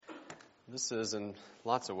This is, in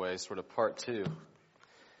lots of ways, sort of part two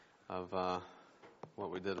of what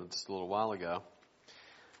we did just a little while ago.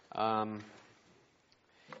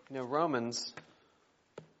 Romans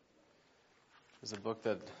is a book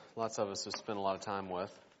that lots of us have spent a lot of time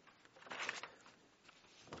with.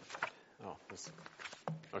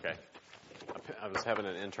 Okay. I was having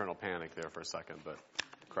an internal panic there for a second, but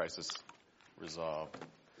crisis resolved.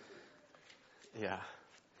 Yeah.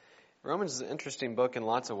 Romans is an interesting book in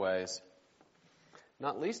lots of ways,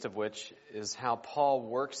 not least of which is how Paul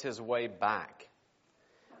works his way back.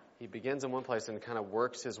 He begins in one place and kind of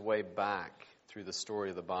works his way back through the story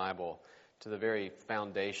of the Bible to the very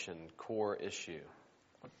foundation, core issue.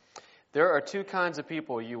 There are two kinds of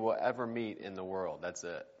people you will ever meet in the world. That's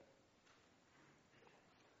it.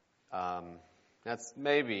 That's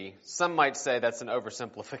maybe, some might say that's an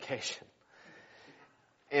oversimplification.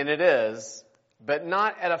 And it is, but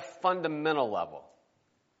not at a fundamental level.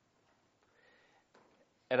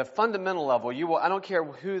 At a fundamental level, I don't care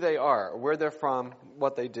who they are, where they're from,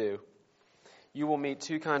 what they do, you will meet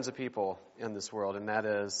two kinds of people in this world, and that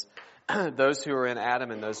is those who are in Adam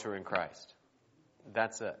and those who are in Christ.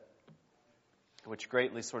 That's it. Which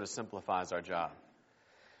greatly sort of simplifies our job.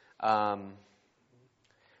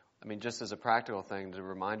 Just as a practical thing, to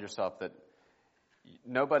remind yourself that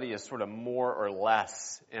nobody is sort of more or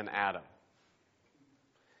less in Adam.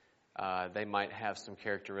 They might have some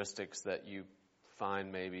characteristics that you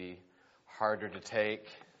find maybe harder to take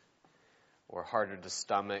or harder to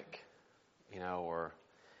stomach, or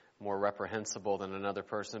more reprehensible than another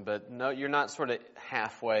person. But no, you're not sort of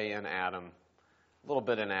halfway in Adam, a little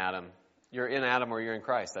bit in Adam. You're in Adam or you're in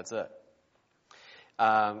Christ. That's it.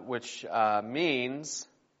 Which means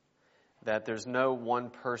that there's no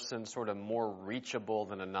one person sort of more reachable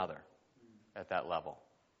than another at that level.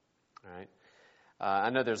 All right?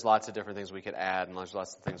 I know there's lots of different things we could add and there's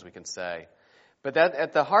lots of things we can say. But that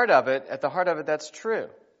at the heart of it, that's true.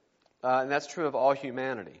 And that's true of all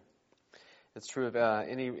humanity. It's true of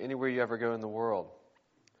anywhere you ever go in the world.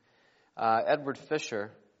 Edward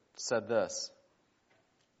Fisher said this.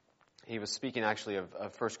 He was speaking actually of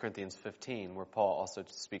 1 Corinthians 15, where Paul also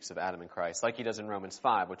speaks of Adam and Christ, like he does in Romans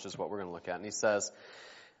 5, which is what we're going to look at. And he says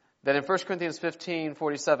that in 1 Corinthians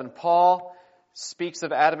 15:47, Paul speaks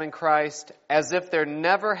of Adam and Christ as if there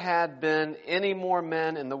never had been any more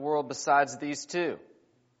men in the world besides these two.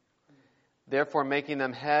 Therefore, making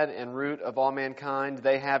them head and root of all mankind,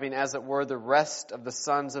 they having, as it were, the rest of the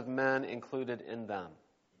sons of men included in them.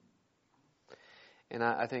 And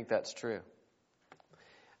I think that's true.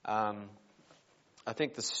 I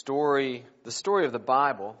think the story of the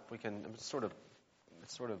Bible, it's sort of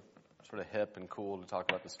hip and cool to talk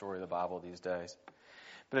about the story of the Bible these days.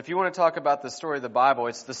 But if you want to talk about the story of the Bible,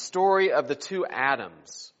 it's the story of the two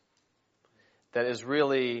Adams that is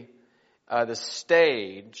really the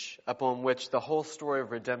stage upon which the whole story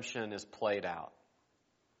of redemption is played out.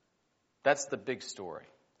 That's the big story.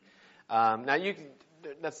 Of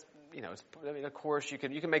course, you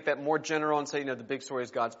can make that more general and say, the big story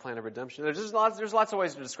is God's plan of redemption. There's lots of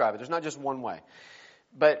ways to describe it. There's not just one way.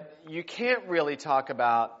 But you can't really talk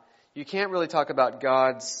about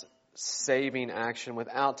God's saving action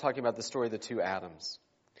without talking about the story of the two Adams.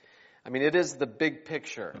 It is the big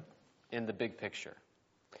picture in the big picture.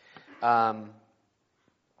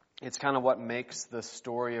 It's kind of what makes the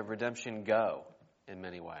story of redemption go in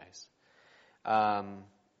many ways.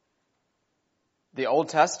 The Old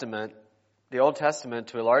Testament,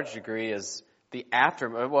 to a large degree, is the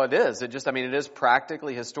aftermath. Well, it is. It is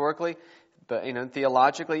practically, historically, but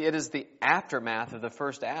theologically, it is the aftermath of the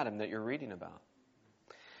first Adam that you're reading about.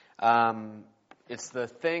 It's the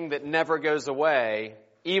thing that never goes away,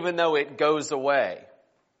 even though it goes away,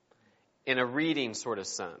 in a reading sort of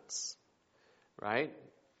sense, right?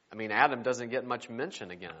 Adam doesn't get much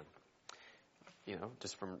mention again,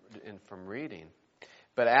 just from reading.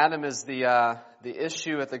 But Adam is the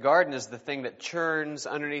issue at the garden is the thing that churns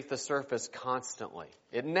underneath the surface constantly.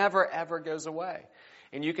 It never, ever goes away.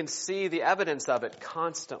 And you can see the evidence of it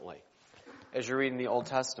constantly as you're reading the Old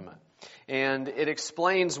Testament. And it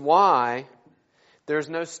explains why there's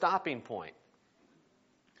no stopping point.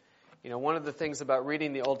 One of the things about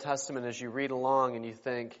reading the Old Testament is you read along and you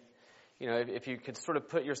think, if you could sort of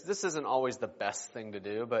this isn't always the best thing to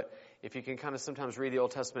do, but if you can kind of sometimes read the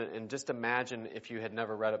Old Testament and just imagine if you had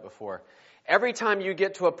never read it before. Every time you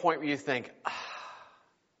get to a point where you think,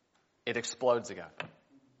 it explodes again.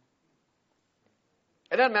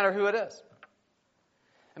 It doesn't matter who it is.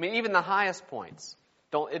 Even the highest points,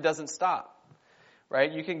 it doesn't stop.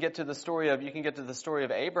 Right? You can get to the story of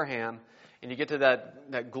Abraham, and you get to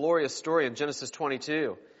that glorious story in Genesis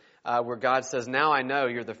 22 where God says, now I know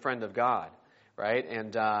you're the friend of God, right?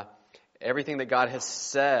 And everything that God has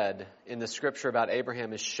said in the Scripture about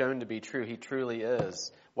Abraham is shown to be true. He truly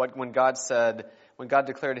is. When God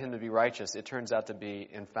declared him to be righteous, it turns out to be,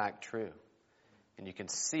 in fact, true. And you can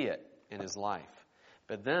see it in his life.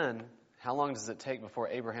 But then, how long does it take before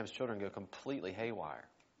Abraham's children go completely haywire?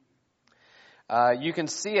 You can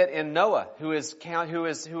see it in Noah, who is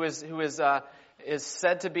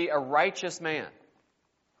said to be a righteous man.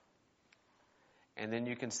 And then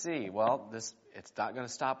you can see, well, it's not going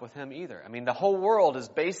to stop with him either. I mean, the whole world is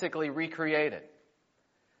basically recreated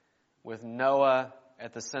with Noah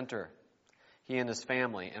at the center, he and his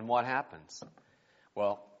family. And what happens?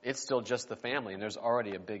 Well, it's still just the family, and there's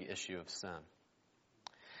already a big issue of sin.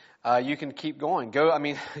 You can keep going. Go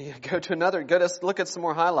to look at some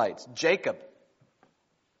more highlights. Jacob.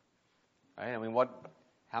 Right? I mean,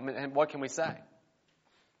 what can we say?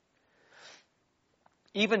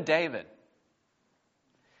 Even David,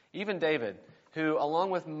 who, along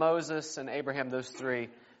with Moses and Abraham, the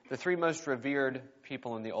three most revered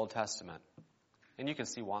people in the Old Testament. And you can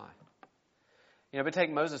see why. But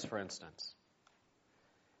take Moses, for instance.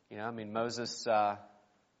 Moses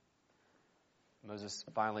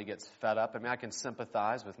finally gets fed up. I can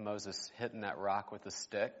sympathize with Moses hitting that rock with a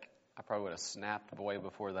stick. I probably would have snapped way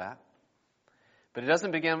before that. But it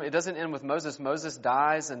doesn't end with Moses. Moses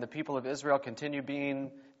dies, and the people of Israel continue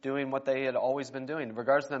doing what they had always been doing, in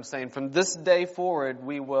regards to them saying, from this day forward,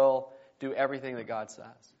 we will do everything that God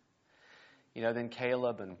says. Then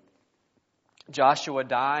Caleb and Joshua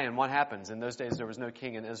die, and what happens? In those days, there was no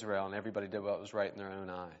king in Israel, and everybody did what was right in their own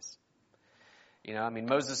eyes.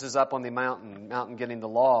 Moses is up on the mountain getting the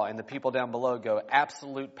law, and the people down below go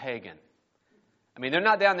absolute pagan. They're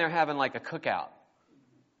not down there having like a cookout,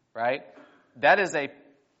 right? That is a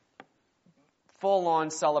full-on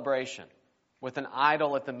celebration with an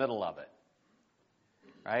idol at the middle of it,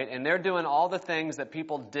 right? And they're doing all the things that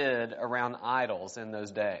people did around idols in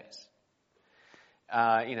those days.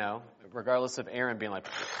 Regardless of Aaron being like,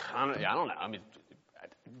 I don't know.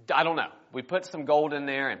 I don't know. We put some gold in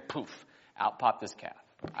there and poof, out popped this calf.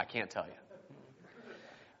 I can't tell you.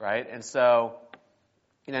 Right? And so,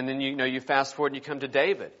 and then you fast forward and you come to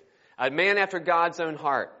David. A man after God's own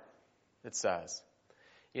heart, it says.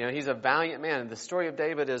 He's a valiant man. The story of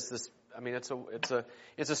David is this,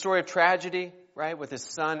 it's a story of tragedy, right? With his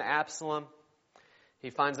son Absalom. He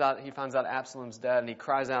finds out Absalom's dead, and he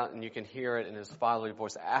cries out, and you can hear it in his fatherly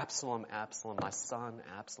voice, Absalom, Absalom, my son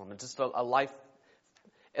Absalom. And just a life,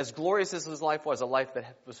 as glorious as his life was, a life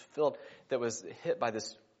that was hit by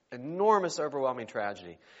this enormous, overwhelming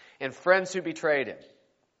tragedy. And friends who betrayed him.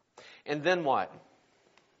 And then what?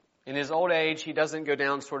 In his old age, he doesn't go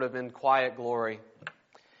down sort of in quiet glory.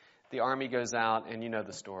 The army goes out, and you know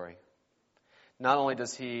the story. Not only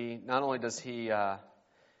does he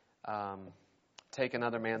take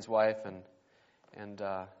another man's wife and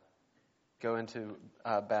go into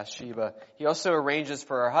Bathsheba, he also arranges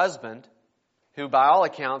for her husband, who by all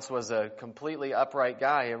accounts was a completely upright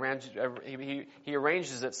guy. He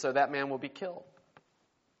arranges it so that man will be killed.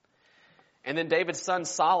 And then David's son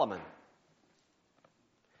Solomon.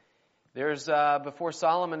 Before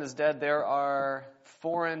Solomon is dead, there are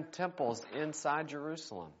foreign temples inside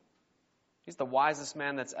Jerusalem. He's the wisest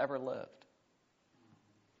man that's ever lived.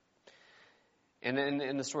 And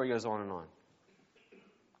then the story goes on and on.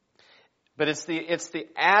 But it's the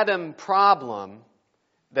Adam problem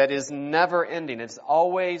that is never ending. It's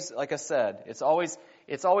always, like I said, it's always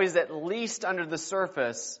at least under the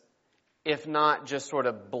surface, if not just sort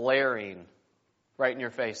of blaring right in your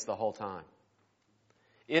face the whole time.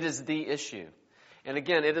 It is the issue. And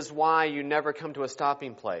again, it is why you never come to a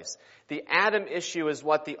stopping place. The Adam issue is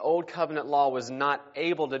what the Old Covenant law was not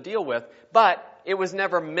able to deal with, but it was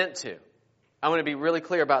never meant to. I want to be really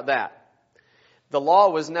clear about that. The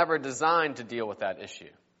law was never designed to deal with that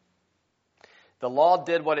issue. The law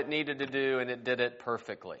did what it needed to do, and it did it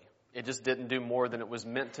perfectly. It just didn't do more than it was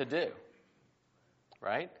meant to do.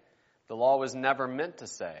 Right? The law was never meant to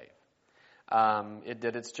save. It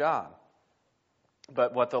did its job.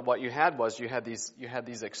 But what you had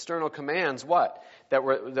these external commands. What that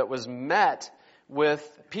was met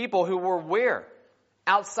with people who were where?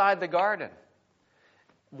 Outside the garden.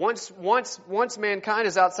 Once mankind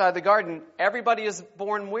is outside the garden, everybody is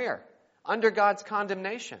born where? Under God's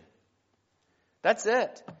condemnation. That's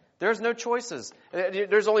it. There's no choices.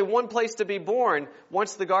 There's only one place to be born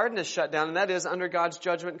once the garden is shut down, and that is under God's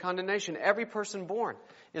judgment and condemnation. Every person born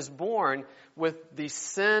is born with the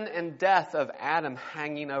sin and death of Adam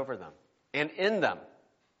hanging over them and in them.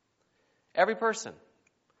 Every person.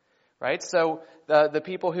 Right? So the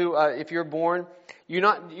people who, if you're born, you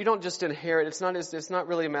don't just inherit. It's not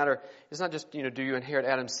really a matter. It's not just, do you inherit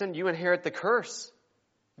Adam's sin? You inherit the curse,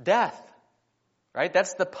 death. Right?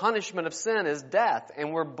 That's the punishment of sin, is death,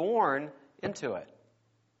 and we're born into it.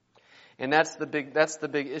 And that's the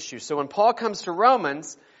big issue. So when Paul comes to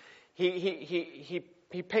Romans, he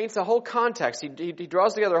paints a whole context. He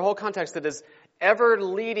draws together a whole context that is ever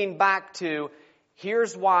leading back to,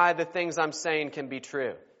 here's why the things I'm saying can be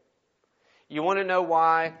true. You want to know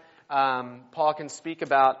why Paul can speak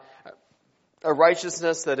about a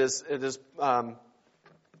righteousness that is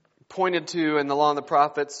pointed to in the law and the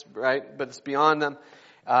prophets, right? But it's beyond them.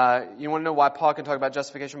 You want to know why Paul can talk about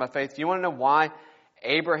justification by faith? You want to know why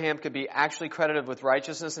Abraham could be actually credited with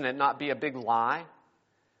righteousness and it not be a big lie,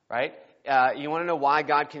 right? You want to know why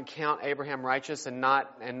God can count Abraham righteous and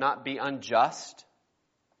not be unjust,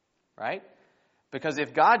 right? Because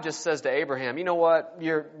if God just says to Abraham, you know what,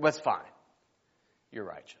 that's fine, you're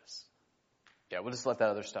righteous. Yeah, we'll just let that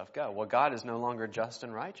other stuff go. Well, God is no longer just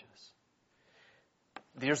and righteous.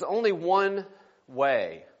 There's only one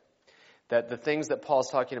way that the things that Paul's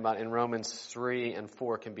talking about in Romans 3 and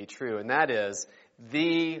 4 can be true, and that is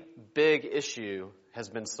the big issue has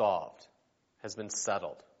been solved, has been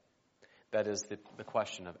settled. That is the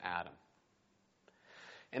question of Adam.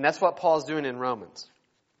 And that's what Paul's doing in Romans.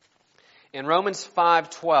 In Romans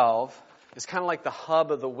 5:12 is kind of like the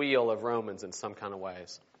hub of the wheel of Romans in some kind of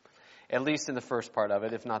ways. At least in the first part of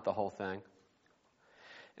it, if not the whole thing.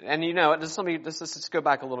 And let's just go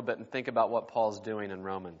back a little bit and think about what Paul's doing in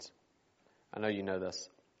Romans. I know you know this.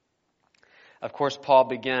 Of course, Paul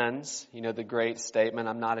begins, the great statement,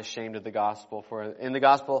 I'm not ashamed of the gospel. For in the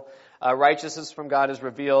gospel, righteousness from God is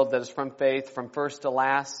revealed, that is from faith, from first to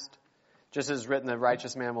last. Just as written, the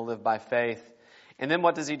righteous man will live by faith. And then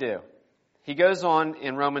what does he do? He goes on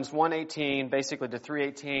in Romans 1:18, basically to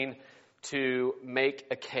 3:18, to make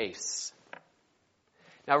a case.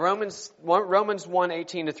 Now, Romans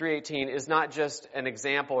 1:18 to 3:18 is not just an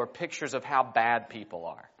example or pictures of how bad people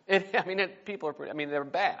are. They're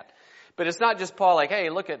bad. But it's not just Paul like, hey,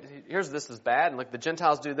 this is bad, and look, the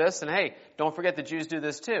Gentiles do this, and hey, don't forget the Jews do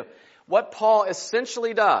this too. What Paul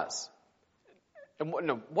essentially does,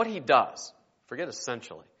 what he does, forget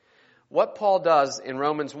essentially. What Paul does in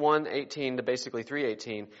Romans 1:18 to basically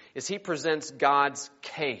 3:18 is he presents God's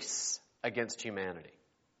case against humanity.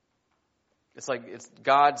 It's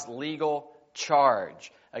God's legal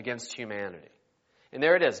charge against humanity. And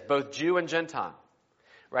there it is, both Jew and Gentile.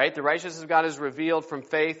 Right? The righteousness of God is revealed from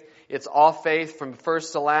faith. It's all faith from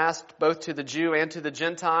first to last, both to the Jew and to the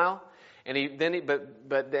Gentile. And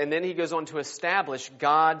then he goes on to establish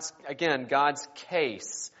God's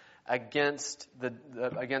case against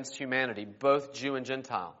humanity, both Jew and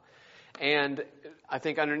Gentile. And I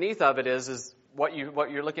think underneath of it is what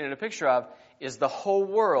you're looking at a picture of is the whole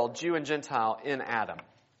world, Jew and Gentile, in Adam.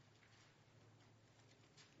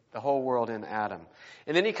 The whole world in Adam.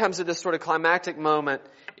 And then he comes to this sort of climactic moment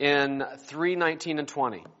in 3:19 and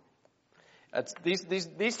 20.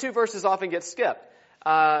 These two verses often get skipped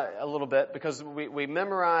a little bit because we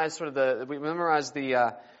memorize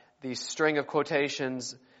the string of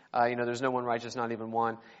quotations. There's no one righteous, not even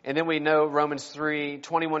one. And then we know Romans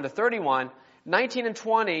 3:21 to 31. 19 and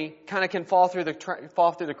 20 kind of can fall through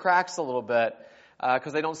the cracks a little bit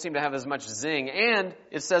because they don't seem to have as much zing, and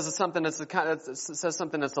it says something that's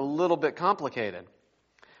a little bit complicated,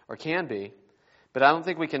 or can be, but I don't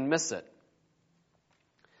think we can miss it.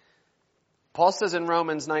 Paul says in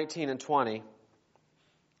Romans 19 and 20,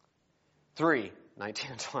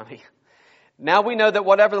 3:19 and 20. Now we know that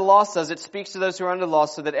whatever the law says, it speaks to those who are under the law,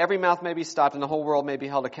 so that every mouth may be stopped and the whole world may be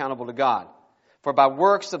held accountable to God. For by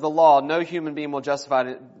works of the law, no human being will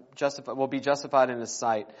be justified in his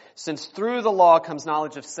sight, since through the law comes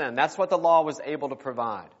knowledge of sin. That's what the law was able to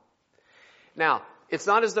provide. Now, it's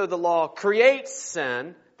not as though the law creates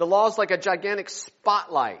sin. The law is like a gigantic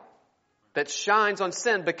spotlight that shines on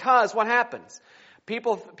sin, because what happens?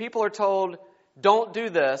 People are told, don't do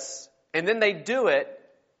this, and then they do it.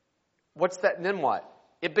 What's that? And then what?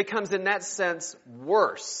 It becomes, in that sense,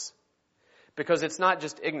 worse, because it's not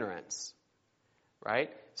just ignorance.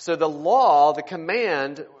 Right? So the law, the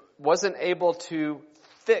command, wasn't able to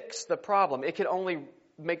fix the problem. It could only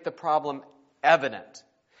make the problem evident.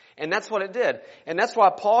 And that's what it did. And that's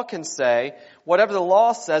why Paul can say, whatever the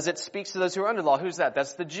law says, it speaks to those who are under the law. Who's that?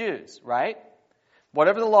 That's the Jews, right?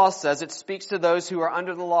 Whatever the law says, it speaks to those who are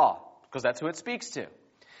under the law, because that's who it speaks to.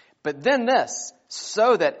 But then this,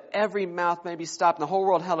 so that every mouth may be stopped and the whole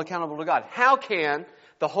world held accountable to God. How can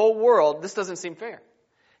the whole world, this doesn't seem fair.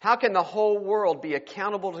 How can the whole world be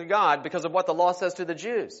accountable to God because of what the law says to the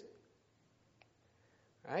Jews?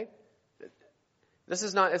 Right?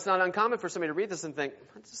 It's not uncommon for somebody to read this and think,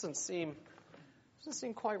 that doesn't seem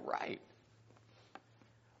quite right.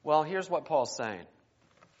 Well, here's what Paul's saying.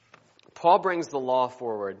 Paul brings the law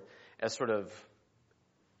forward as sort of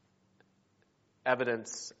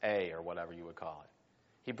evidence A, or whatever you would call it.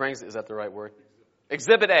 He brings, is that the right word?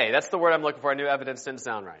 Exhibit A. That's the word I'm looking for. I knew evidence didn't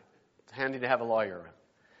sound right. It's handy to have a lawyer around.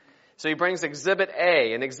 So he brings Exhibit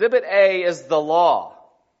A, and Exhibit A is the law,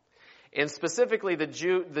 and specifically the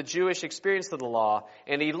Jewish experience of the law,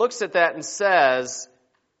 and he looks at that and says,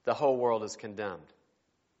 the whole world is condemned.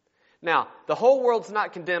 Now, the whole world's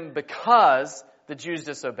not condemned because the Jews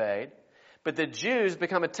disobeyed, but the Jews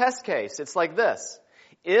become a test case. It's like this.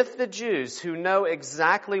 If the Jews who know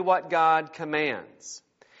exactly what God commands,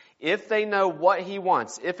 if they know what He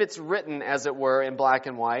wants, if it's written, as it were, in black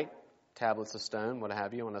and white, tablets of stone, what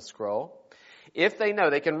have you, on a scroll, if they know,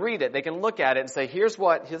 they can read it, they can look at it and say,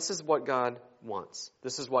 this is what God wants.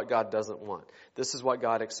 This is what God doesn't want. This is what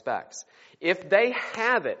God expects. If they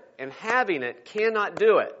have it, and having it cannot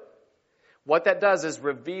do it, what that does is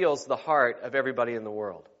reveals the heart of everybody in the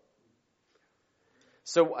world.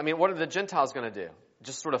 So, what are the Gentiles going to do?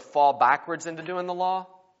 Just sort of fall backwards into doing the law?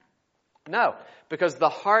 No, because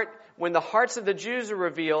when the hearts of the Jews are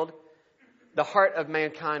revealed, the heart of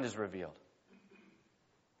mankind is revealed.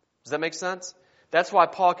 Does that make sense? That's why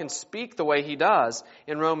Paul can speak the way he does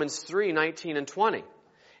in Romans 3:19 and 20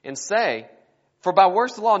 and say, for by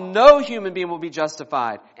works of the law, no human being will be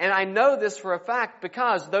justified. And I know this for a fact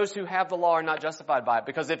because those who have the law are not justified by it.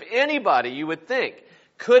 Because if anybody, you would think,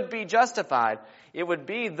 could be justified, it would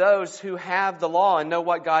be those who have the law and know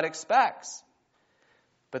what God expects.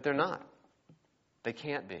 But they're not. They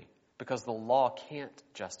can't be, because the law can't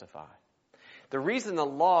justify. The reason the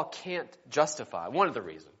law can't justify, one of the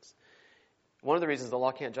reasons the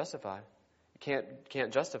law can't justify,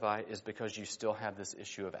 is because you still have this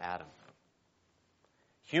issue of Adam.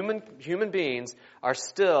 Human beings are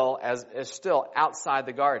still outside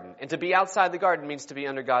the garden. And to be outside the garden means to be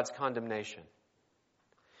under God's condemnation.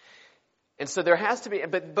 And so there has to be,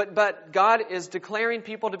 but God is declaring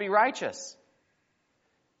people to be righteous.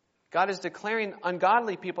 God is declaring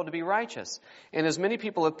ungodly people to be righteous. And as many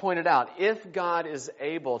people have pointed out, if God is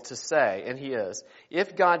able to say, and He is,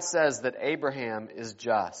 if God says that Abraham is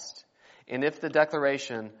just, and if the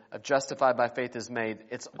declaration of justified by faith is made,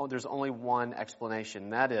 there's only one explanation.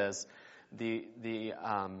 And that is the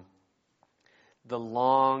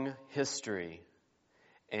long history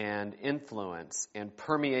and influence and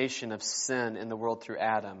permeation of sin in the world through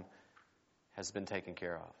Adam has been taken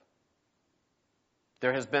care of.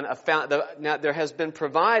 There has been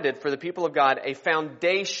provided for the people of God a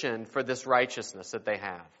foundation for this righteousness that they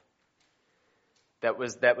have, that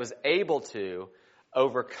was able to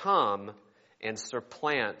overcome and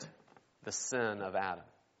supplant the sin of Adam.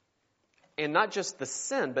 And not just the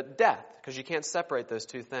sin, but death, because you can't separate those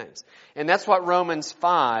two things. And that's what Romans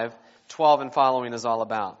 5:12 and following is all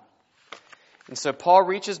about. And so Paul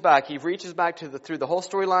reaches back through the whole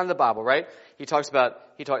storyline of the Bible, right? He talks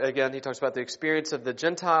about the experience of the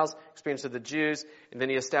Gentiles, experience of the Jews, and then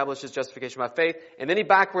he establishes justification by faith. And then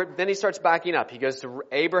he starts backing up. He goes to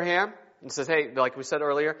Abraham and says, hey, like we said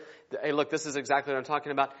earlier, hey, look, this is exactly what I'm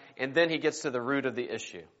talking about. And then he gets to the root of the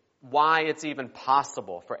issue. Why it's even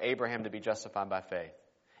possible for Abraham to be justified by faith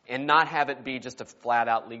and not have it be just a flat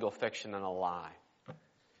out legal fiction and a lie.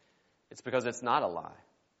 It's because it's not a lie.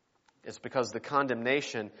 It's because the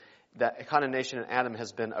condemnation in Adam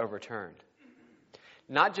has been overturned.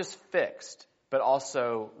 Not just fixed, but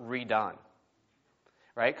also redone.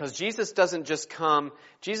 Right? Because Jesus doesn't just come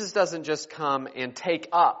and take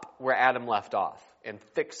up where Adam left off and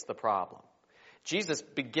fix the problem. Jesus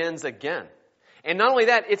begins again. And not only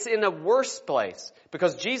that, it's in a worse place,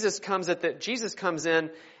 because Jesus comes in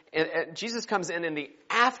the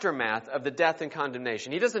aftermath of the death and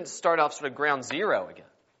condemnation. He doesn't start off sort of ground zero again.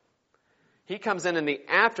 He comes in the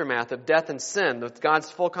aftermath of death and sin, with God's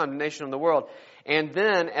full condemnation on the world. And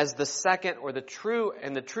then, as the second or the true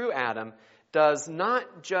Adam, does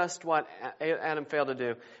not just what Adam failed to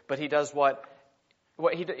do, but he does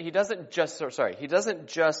he doesn't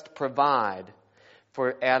just provide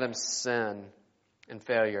for Adam's sin and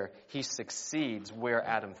failure. He succeeds where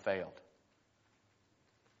Adam failed.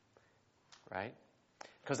 Right?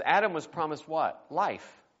 Because Adam was promised what? Life.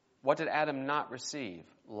 What did Adam not receive?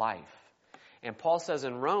 Life. And Paul says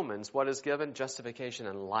in Romans, what is given? Justification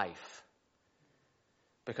and life.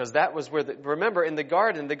 Because that was where, remember, in the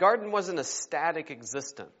garden wasn't a static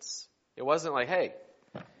existence. It wasn't like, hey,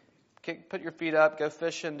 put your feet up, go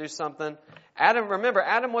fishing, do something.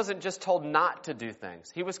 Adam wasn't just told not to do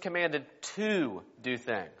things. He was commanded to do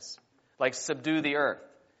things, like subdue the earth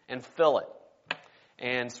and fill it.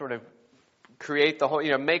 and sort of create the whole,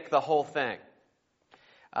 make the whole thing.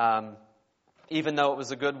 Even though it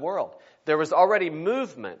was a good world. There was already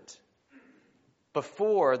movement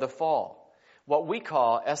before the fall. What we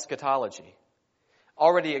call eschatology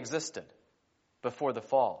already existed before the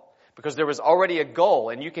fall. Because there was already a goal.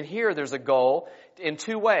 And you can hear there's a goal in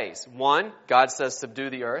two ways. One, God says, subdue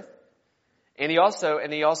the earth. And he also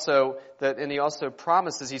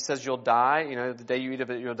promises, he says, you'll die, the day you eat of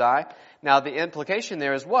it, you'll die. Now, the implication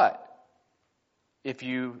there is what? If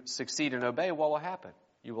you succeed and obey, what will happen?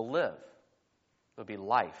 You will live. There'll be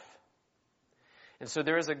life. And so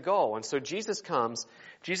there is a goal. And so Jesus comes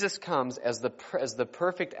as the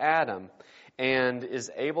perfect Adam and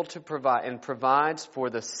is able to provide and provides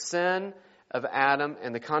for the sin of Adam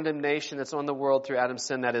and the condemnation that's on the world through Adam's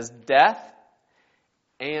sin, that is death,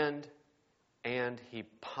 and he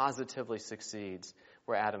positively succeeds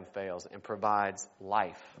where Adam fails and provides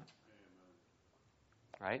life.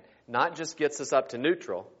 Right? Not just gets us up to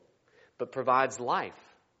neutral, but provides life.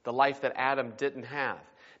 The life that Adam didn't have.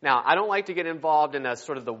 Now, I don't like to get involved in a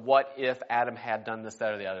sort of the what if Adam had done this,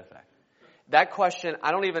 that, or the other thing. That question,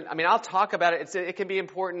 I'll talk about it. It can be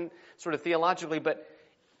important sort of theologically, but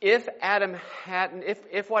if Adam hadn't,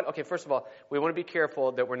 first of all, we want to be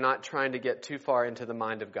careful that we're not trying to get too far into the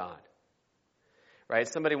mind of God. Right?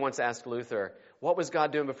 Somebody once asked Luther, what was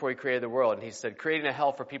God doing before he created the world? And he said, creating a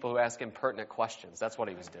hell for people who ask impertinent questions. That's what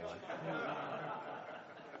he was doing.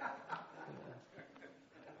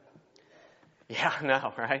 Yeah, I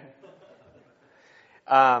know, right?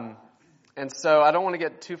 And so I don't want to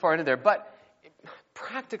get too far into there. But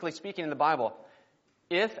practically speaking in the Bible,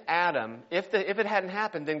 if it hadn't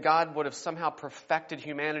happened, then God would have somehow perfected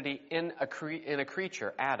humanity in a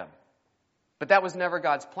creature, Adam. But that was never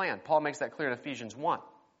God's plan. Paul makes that clear in Ephesians 1.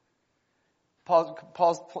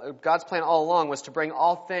 God's plan all along was to bring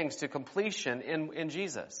all things to completion in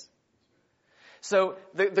Jesus. So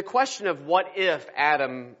the question of what if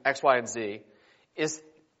Adam X, Y, and Z has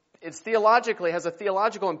a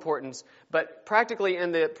theological importance, but practically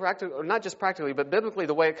not just practically, but biblically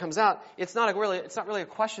the way it comes out, it's not really a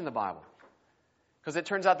question in the Bible. Because it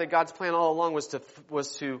turns out that God's plan all along was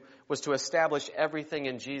to establish everything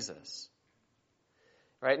in Jesus.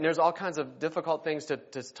 Right? And there's all kinds of difficult things to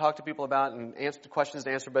talk to people about and questions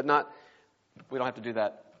to answer, but we don't have to do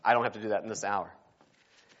that. I don't have to do that in this hour.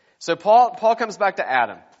 So Paul comes back to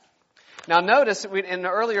Adam. Now notice, in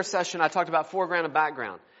the earlier session I talked about foreground and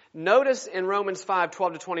background. Notice in Romans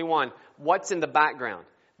 5:12 to 21, what's in the background.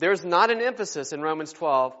 There's not an emphasis in Romans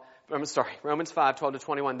 5:12 to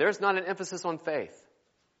 21. There's not an emphasis on faith.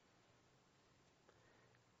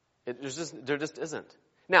 There just isn't.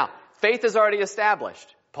 Now, faith is already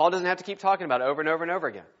established. Paul doesn't have to keep talking about it over and over and over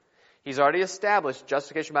again. He's already established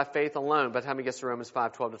justification by faith alone by the time he gets to Romans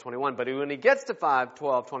 5:12 to 21. But when he gets to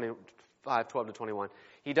 5:12 to 21,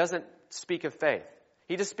 he doesn't speak of faith.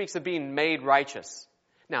 He just speaks of being made righteous.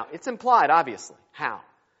 Now, it's implied, obviously. How?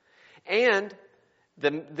 And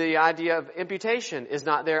the idea of imputation is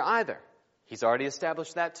not there either. He's already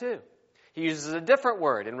established that too. He uses a different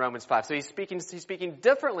word in Romans 5. So he's speaking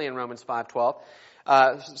differently in Romans 5:12.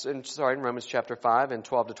 In Romans chapter 5 and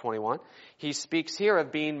 12 to 21. He speaks here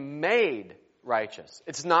of being made righteous.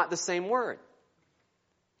 It's not the same word.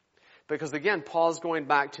 Because again, Paul's going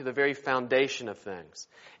back to the very foundation of things.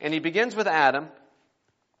 And he begins with Adam.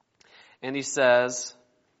 And he says,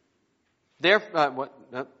 there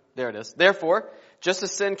it is. Therefore, just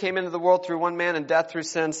as sin came into the world through one man and death through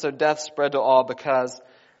sin, so death spread to all because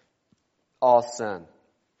all sin.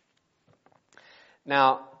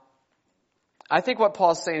 Now, I think what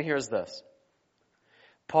Paul's saying here is this.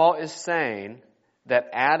 Paul is saying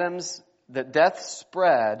that death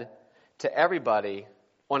spread to everybody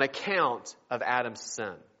on account of Adam's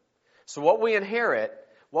sin. So what we inherit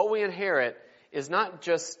is not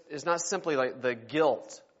simply like the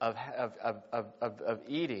guilt of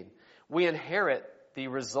eating. We inherit the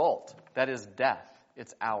result, that is death.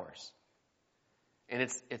 It's ours. And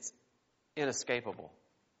it's inescapable.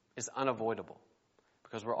 It's unavoidable.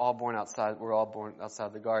 Because we're all born outside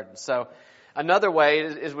the garden. So another way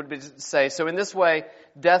would be to say, so in this way,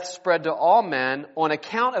 death spread to all men on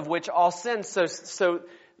account of which all sin. So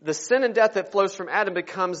the sin and death that flows from Adam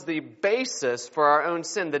becomes the basis for our own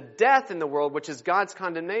sin. The death in the world, which is God's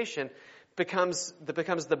condemnation, becomes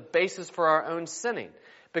the basis for our own sinning.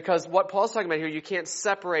 Because what Paul's talking about here, you can't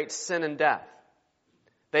separate sin and death.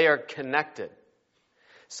 They are connected.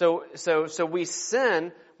 So we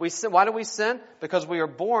sin. Why do we sin? Because we are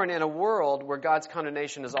born in a world where God's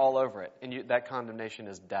condemnation is all over it. And that condemnation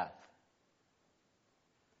is death.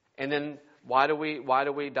 And then why do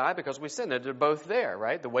we die? Because we sin. They're both there,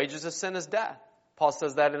 right? The wages of sin is death. Paul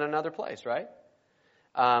says that in another place, right?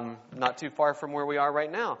 Not too far from where we are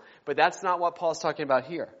right now. But that's not what Paul's talking about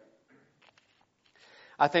here.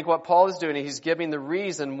 I think what Paul is doing, he's giving the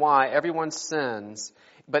reason why everyone sins.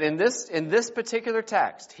 But in this particular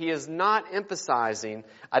text, he is not emphasizing,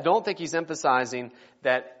 I don't think he's emphasizing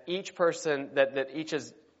that each person,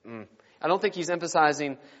 I don't think he's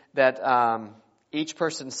emphasizing that each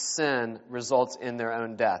person's sin results in their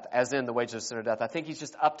own death, as in the wages of sin or death. I think he's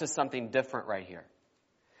just up to something different right here.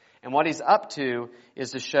 And what he's up to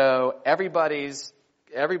is to show everybody's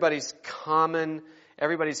common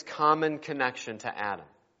connection to Adam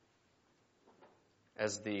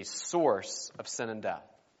as the source of sin and death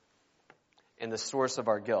and the source of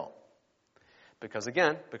our guilt. Because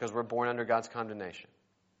we're born under God's condemnation.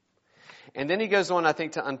 And then he goes on, I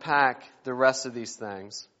think, to unpack the rest of these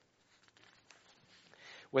things.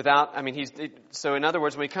 So in other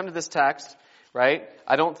words, when we come to this text, right,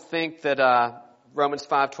 I don't think that Romans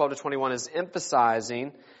 5:12-21 is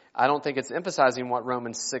emphasizing, I don't think it's emphasizing what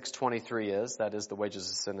Romans 6:23 is, that is, the wages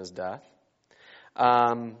of sin is death.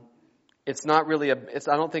 It's not really, I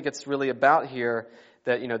don't think it's really about here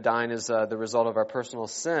that, dying is the result of our personal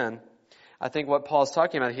sin. I think what Paul's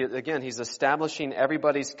talking about, he's establishing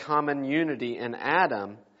everybody's common unity in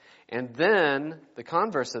Adam, and then the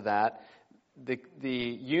converse of that,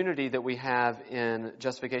 the unity that we have in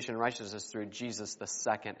justification and righteousness through Jesus, the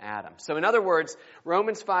second Adam. So in other words,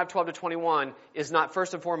 Romans 5:12-21 is not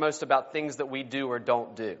first and foremost about things that we do or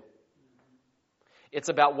don't do. It's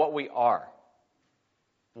about what we are,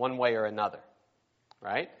 one way or another,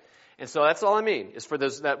 right? And so that's all I mean, is for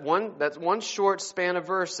that one short span of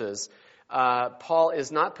verses, Paul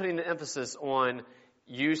is not putting the emphasis on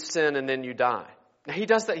you sin and then you die. Now he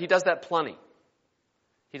does that plenty.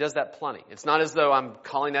 He does that plenty. It's not as though I'm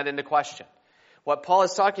calling that into question. What Paul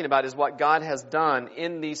is talking about is what God has done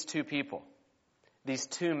in these two people, these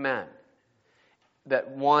two men.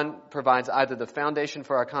 That one provides either the foundation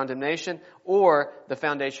for our condemnation or the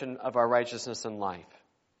foundation of our righteousness and life.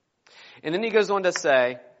 And then he goes on to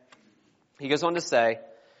say,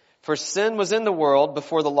 for sin was in the world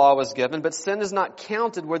before the law was given, but sin is not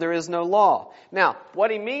counted where there is no law. Now, what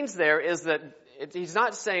he means there is that he's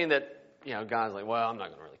not saying that, God's like, well, I'm not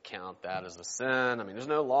going to really count that as a sin. There's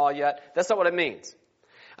no law yet. That's not what it means.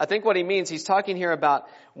 I think what he means, he's talking here about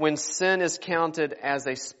when sin is counted as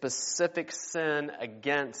a specific sin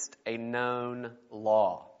against a known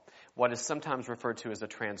law. What is sometimes referred to as a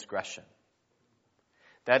transgression.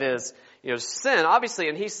 That is, sin, obviously,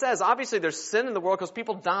 and he says, obviously there's sin in the world because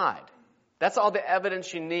people died. That's all the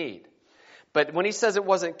evidence you need. But when he says it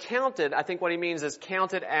wasn't counted, I think what he means is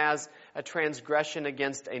counted as a transgression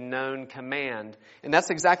against a known command. And that's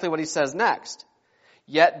exactly what he says next.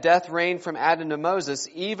 Yet death reigned from Adam to Moses,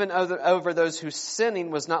 even over those whose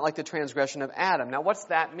sinning was not like the transgression of Adam. Now, what's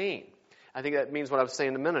that mean? I think that means what I was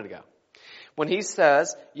saying a minute ago. When he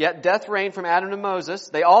says, yet death reigned from Adam to Moses,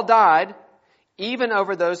 they all died, even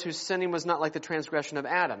over those whose sinning was not like the transgression of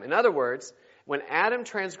Adam. In other words, when Adam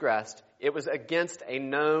transgressed, it was against a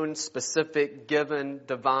known, specific, given,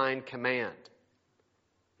 divine command.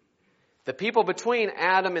 The people between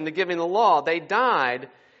Adam and the giving of the law, they died,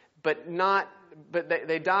 but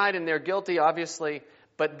they died and they're guilty, obviously,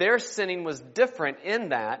 but their sinning was different in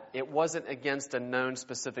that it wasn't against a known,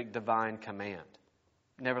 specific, divine command.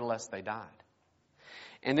 Nevertheless, they died.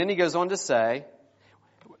 And then he goes on to say,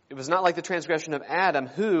 it was not like the transgression of Adam,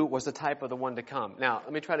 who was the type of the one to come. Now,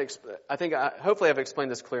 let me try to hopefully I've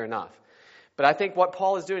explained this clear enough. But I think what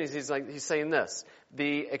Paul is doing is he's saying this.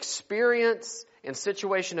 The experience and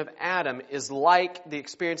situation of Adam is like the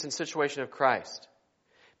experience and situation of Christ.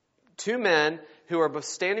 Two men who are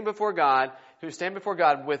standing before God,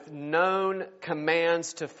 with known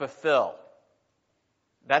commands to fulfill.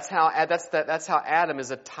 That's how Adam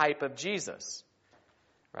is a type of Jesus.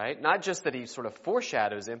 Right? Not just that he sort of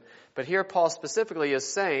foreshadows him, but here Paul specifically is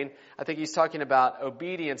saying, I think he's talking about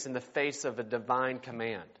obedience in the face of a divine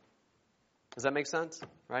command. Does that make sense?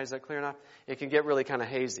 Right? Is that clear enough? It can get really kind of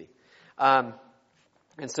hazy. And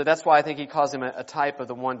so that's why I think he calls him a type of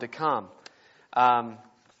the one to come.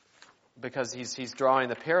 Because he's drawing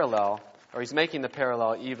the parallel, or he's making the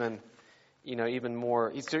parallel even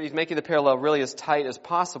more. He's making the parallel really as tight as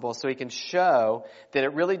possible so he can show that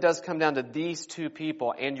it really does come down to these two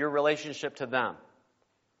people and your relationship to them.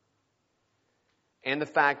 And the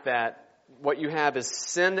fact that what you have is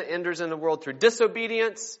sin that enters in the world through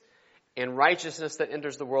disobedience and righteousness that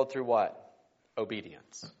enters the world through what?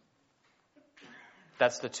 Obedience.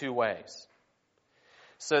 That's the two ways.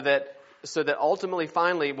 So that ultimately,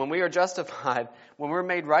 finally, when we are justified, when we're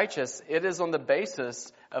made righteous, it is on the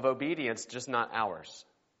basis of obedience, just not ours.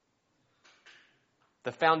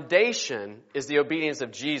 The foundation is the obedience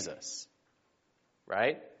of Jesus,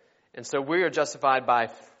 right? And so we are justified by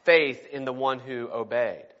faith in the one who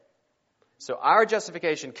obeyed. So our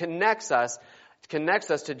justification connects us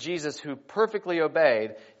to Jesus who perfectly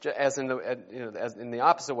obeyed, as in the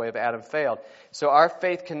opposite way of Adam failed. So our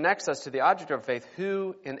faith connects us to the object of our faith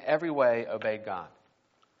who in every way obeyed God.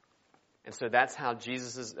 And so that's how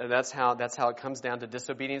it comes down to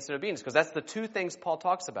disobedience and obedience, because that's the two things Paul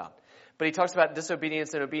talks about. But he talks about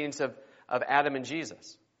disobedience and obedience of Adam and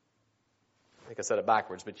Jesus. I think I said it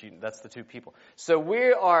backwards, but that's the two people. So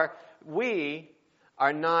we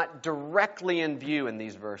are not directly in view in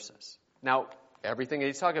these verses. Now, everything that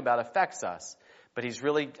he's talking about affects us, but he's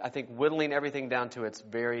really, I think, whittling everything down to its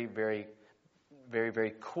very, very, very,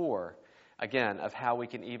 very core, again, of how we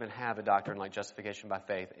can even have a doctrine like justification by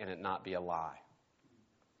faith and it not be a lie.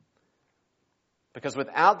 Because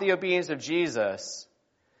without the obedience of Jesus,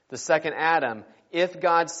 the second Adam, if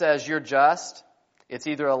God says you're just, it's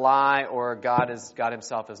either a lie or God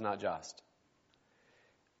himself is not just.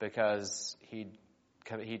 Because he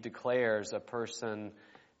declares a person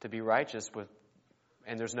to be righteous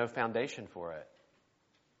and there's no foundation for it.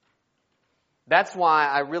 That's why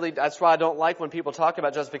I don't like when people talk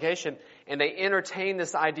about justification and they entertain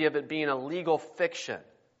this idea of it being a legal fiction.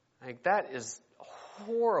 Like, that is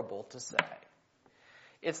horrible to say.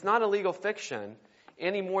 It's not a legal fiction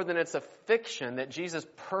any more than it's a fiction that Jesus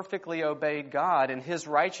perfectly obeyed God and his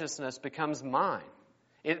righteousness becomes mine.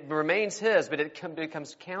 It remains his, but it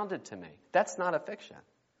becomes counted to me. That's not a fiction.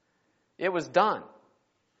 It was done.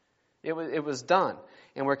 It was done,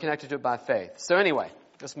 and we're connected to it by faith. So anyway,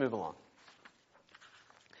 let's move along.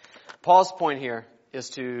 Paul's point here is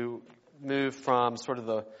to move from sort of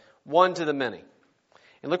the one to the many.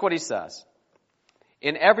 And look what he says.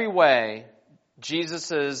 In every way,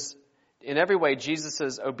 Jesus'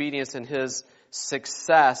 obedience and his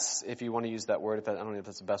success, if you want to use that word, I don't know if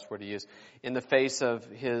that's the best word to use, in the face of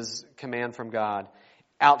his command from God,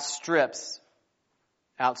 outstrips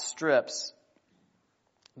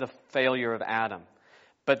the failure of Adam.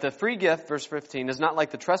 But the free gift, verse 15, is not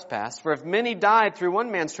like the trespass. For if many died through one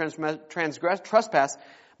man's trespass,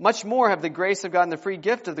 much more have the grace of God and the free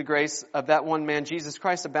gift of the grace of that one man, Jesus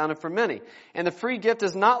Christ, abounded for many. And the free gift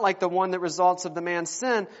is not like the one that results of the man's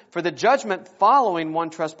sin. For the judgment following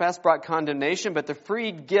one trespass brought condemnation, but the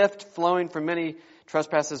free gift flowing from many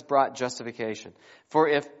trespasses brought justification. For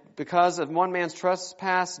if because of one man's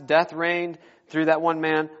trespass death reigned through that one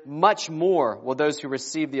man, much more will those who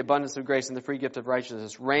receive the abundance of grace and the free gift of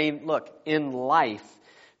righteousness reign, in life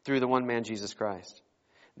through the one man, Jesus Christ.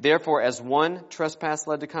 Therefore, as one trespass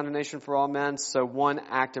led to condemnation for all men, so one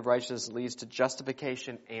act of righteousness leads to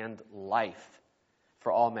justification and life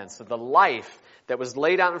for all men. So the life that was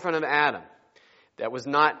laid out in front of Adam,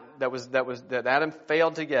 that Adam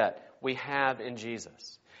failed to get, we have in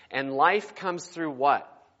Jesus. And life comes through what?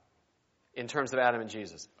 In terms of Adam and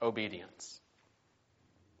Jesus, obedience.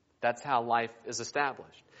 That's how life is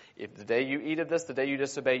established. If the day you eat of this, the day you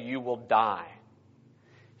disobey, you will die.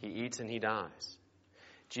 He eats and he dies.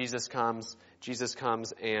 Jesus comes,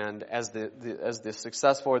 and as the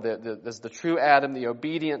successful, as the true Adam, the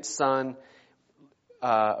obedient son,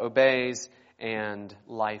 obeys, and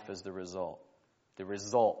life is the result. The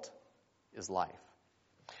result is life.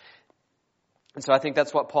 And so I think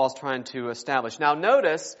that's what Paul's trying to establish. Now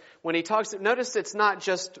notice it's not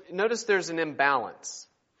just, notice there's an imbalance.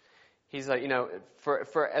 He's like,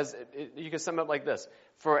 as you can sum it up like this.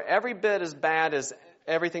 For every bit as bad as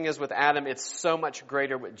everything is with Adam, it's so much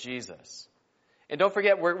greater with Jesus. And don't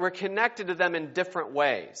forget, we're connected to them in different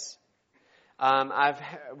ways. It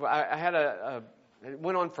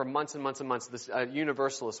went on for months and months and months. This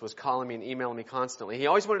universalist was calling me and emailing me constantly. He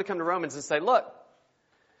always wanted to come to Romans and say, look,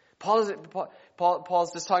 Paul's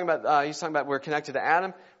just talking about, he's talking about we're connected to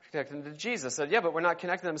Adam, we're connected to Jesus. I said, yeah, but we're not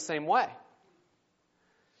connected to them the same way.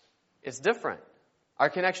 It's different. Our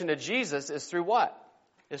connection to Jesus is through what?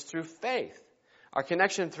 It's through faith. Our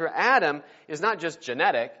connection through Adam is not just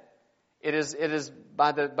genetic. It is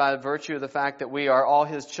by virtue of the fact that we are all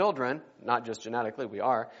his children, not just genetically, we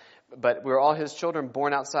are, but we're all his children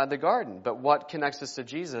born outside the garden. But what connects us to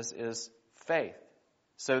Jesus is faith.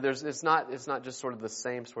 So it's not just sort of the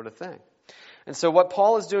same sort of thing. And so what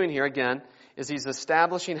Paul is doing here again is he's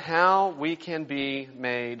establishing how we can be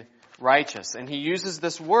made righteous. And he uses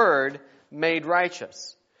this word, made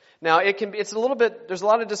righteous. Now there's a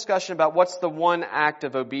lot of discussion about what's the one act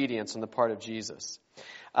of obedience on the part of Jesus.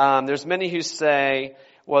 There's many who say,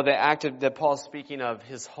 well, the act that Paul's speaking of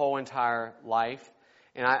his whole entire life.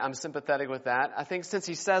 And I'm sympathetic with that. I think since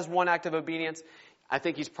he says one act of obedience, I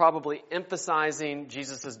think he's probably emphasizing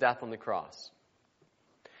Jesus' death on the cross.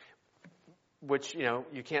 which,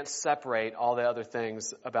 you can't separate all the other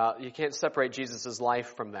things you can't separate Jesus'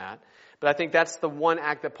 life from that. But I think that's the one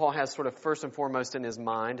act that Paul has sort of first and foremost in his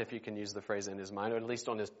mind, if you can use the phrase in his mind, or at least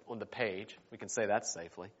on the page. We can say that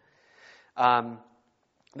safely.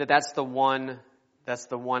 That's the one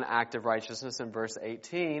act of righteousness in verse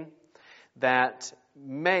 18 that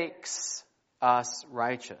makes us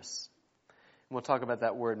righteous. And we'll talk about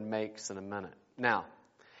that word makes in a minute. Now,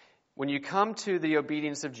 when you come to the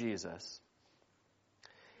obedience of Jesus,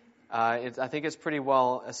 I think it's pretty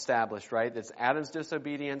well established, right? It's Adam's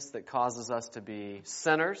disobedience that causes us to be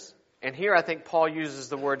sinners. And here I think Paul uses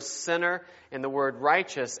the word sinner and the word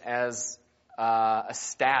righteous as a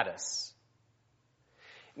status.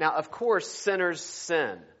 Now, of course, sinners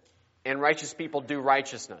sin, and righteous people do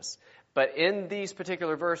righteousness. But in these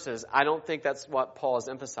particular verses, I don't think that's what Paul is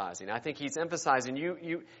emphasizing. I think he's emphasizing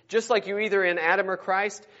you just like you're either in Adam or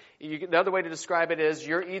Christ. The other way to describe it is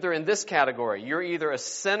you're either in this category. You're either a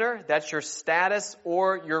sinner, that's your status,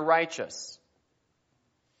 or you're righteous.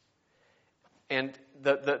 And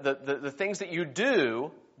the things that you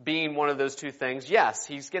do being one of those two things, yes,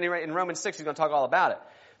 he's getting right in Romans 6. He's going to talk all about it.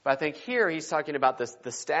 But I think here he's talking about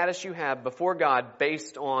the status you have before God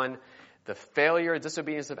based on the failure,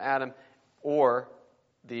 disobedience of Adam, or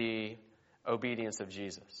the obedience of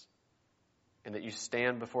Jesus. And that you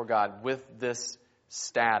stand before God with this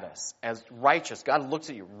status as righteous. God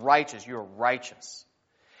looks at you righteous. You're righteous.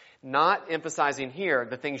 Not emphasizing here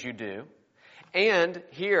the things you do. And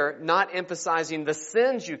here, not emphasizing the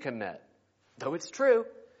sins you commit. Though it's true.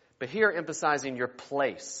 But here emphasizing your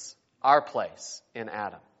place, our place in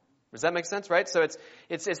Adam. Does that make sense, right? So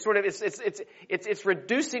it's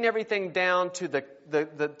reducing everything down to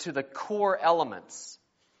the core elements,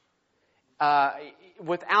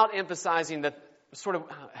 without emphasizing I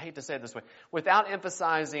hate to say it this way, without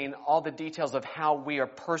emphasizing all the details of how we are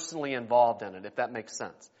personally involved in it, if that makes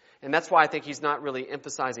sense. And that's why I think he's not really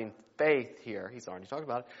emphasizing faith here. He's already talked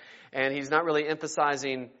about it. And he's not really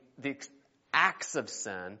emphasizing the acts of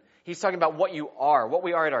sin. He's talking about what you are, what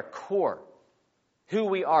we are at our core. Who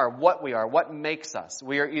we are, what makes us.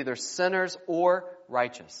 We are either sinners or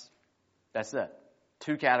righteous. That's it.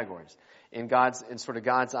 Two categories. In God's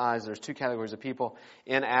eyes, there's two categories of people.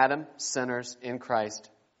 In Adam, sinners. In Christ,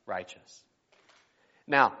 righteous.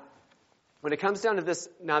 Now, when it comes down to this,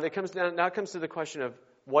 now it comes to the question of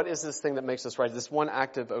what is this thing that makes us righteous? This one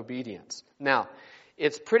act of obedience. Now,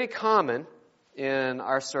 it's pretty common in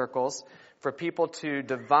our circles for people to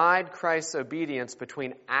divide Christ's obedience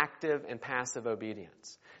between active and passive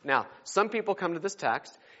obedience. Now, some people come to this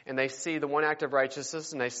text and they see the one act of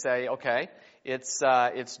righteousness and they say, okay, it's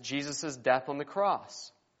Jesus' death on the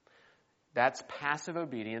cross. That's passive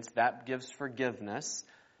obedience. That gives forgiveness.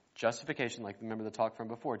 Justification, like remember the talk from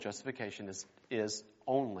before, justification is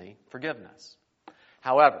only forgiveness.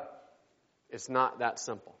 However, it's not that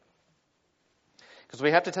simple. Because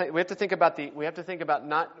we have to think about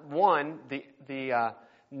not one, the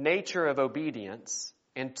nature of obedience,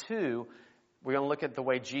 and two, we're going to look at the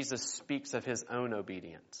way Jesus speaks of his own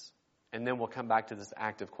obedience. And then we'll come back to this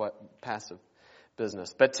active, passive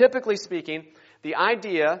business. But typically speaking, the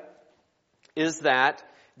idea is that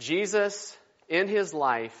Jesus, in his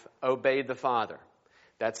life, obeyed the Father.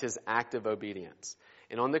 That's his active obedience.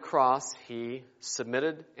 And on the cross, he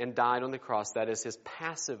submitted and died on the cross. That is his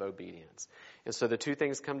passive obedience. And so the two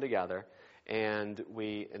things come together, and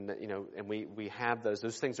we have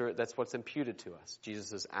those things that's what's imputed to us.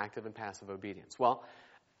 Jesus' active and passive obedience. Well,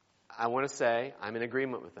 I want to say I'm in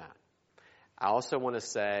agreement with that. I also want to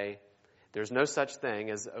say there's no such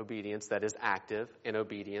thing as obedience that is active and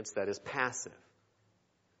obedience that is passive.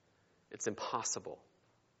 It's impossible.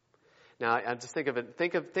 Now, I just think of it.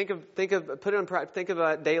 Think of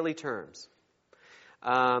daily terms.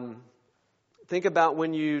 Think about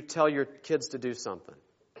when you tell your kids to do something,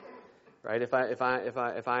 right? If I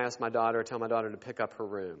ask my daughter, tell my daughter to pick up her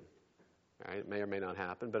room, right? It may or may not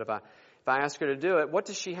happen. But if I ask her to do it, what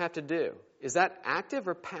does she have to do? Is that active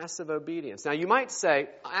or passive obedience? Now, you might say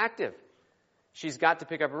active. She's got to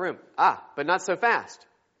pick up her room. But not so fast.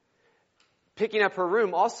 Picking up her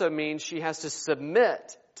room also means she has to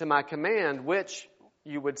submit to my command, which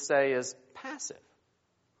you would say is passive.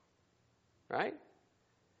 Right?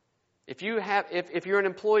 If you're an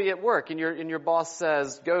employee at work and your boss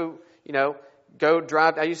says, go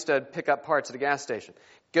drive, I used to pick up parts at a gas station.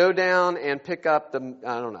 Go down and pick up a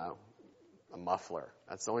muffler.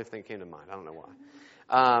 That's the only thing that came to mind. I don't know why.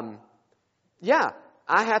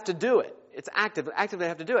 I have to do it. It's active. Actively I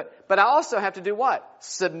have to do it. But I also have to do what?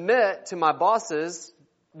 Submit to my boss's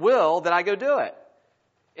will that I go do it.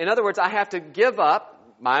 In other words, I have to give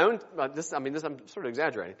up my own, this I'm sort of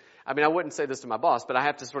exaggerating. I wouldn't say this to my boss, but I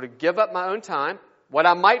have to sort of give up my own time. What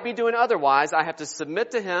I might be doing otherwise, I have to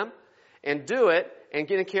submit to him and do it and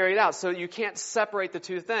get it carried out. So you can't separate the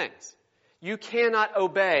two things. You cannot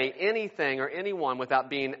obey anything or anyone without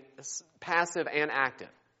being passive and active.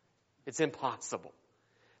 It's impossible.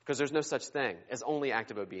 Because there's no such thing as only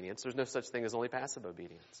active obedience. There's no such thing as only passive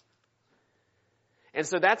obedience. And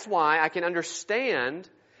so that's why I can understand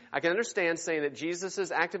saying that Jesus'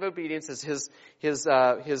 active obedience is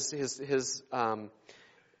his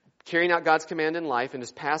carrying out God's command in life, and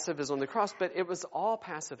his passive is on the cross, but it was all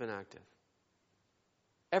passive and active.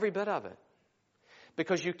 Every bit of it.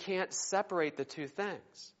 Because you can't separate the two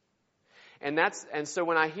things. And so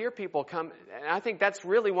when I hear people come, and I think that's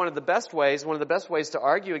really one of the best ways to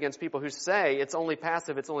argue against people who say it's only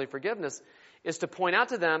passive, it's only forgiveness, is to point out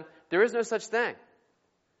to them, there is no such thing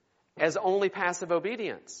as only passive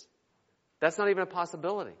obedience. That's not even a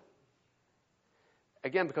possibility.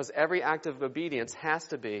 Again, because every act of obedience has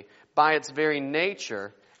to be, by its very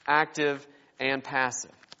nature, active and passive.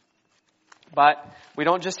 But we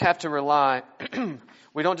don't just have to rely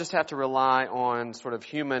on sort of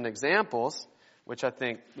human examples, which I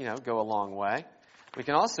think, go a long way. We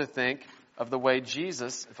can also think of the way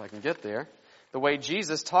Jesus, if I can get there, the way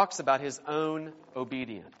Jesus talks about his own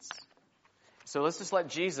obedience. So let's just let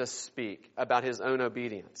Jesus speak about his own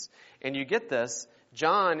obedience. And you get this,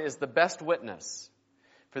 John is the best witness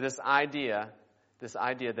for this idea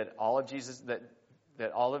that all of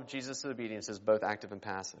Jesus' obedience is both active and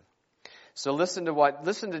passive. So listen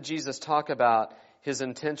to Jesus talk about his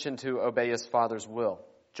intention to obey his Father's will.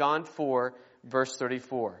 John 4, verse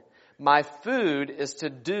 34. My food is to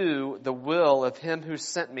do the will of him who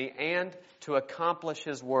sent me and to accomplish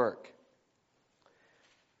his work.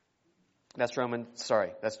 That's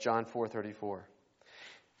John 4:34.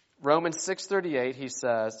 Romans 6:38, he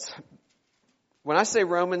says, when I say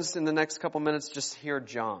Romans in the next couple minutes, just hear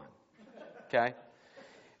John. Okay?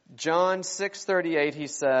 John 6:38, he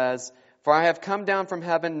says, for I have come down from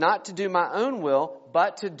heaven not to do my own will,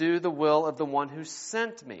 but to do the will of the one who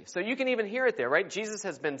sent me. So you can even hear it there, right? Jesus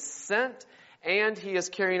has been sent and he is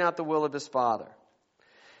carrying out the will of his Father.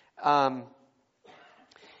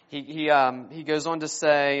 He goes on to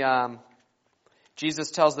say,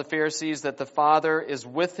 Jesus tells the Pharisees that the Father is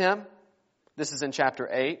with him. This is in chapter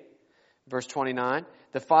 8, verse 29.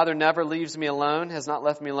 The Father never leaves me alone, has not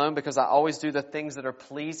left me alone, because I always do the things that are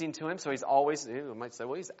pleasing to him. So he's always, you might say,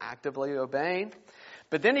 well, he's actively obeying.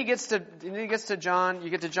 But then you get to John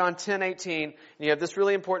 10:18, and you have this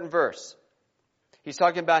really important verse. He's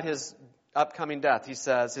talking about his upcoming death. He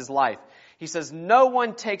says, his life. He says, no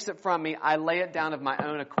one takes it from me. I lay it down of my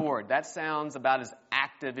own accord. That sounds about as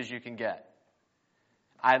active as you can get.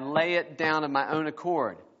 I lay it down of my own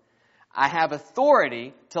accord. I have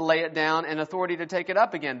authority to lay it down and authority to take it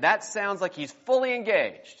up again. That sounds like he's fully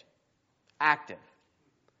engaged. Active.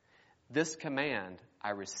 This command I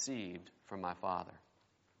received from my Father.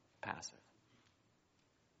 Passive.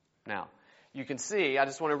 Now, you can see, I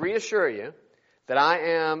just want to reassure you that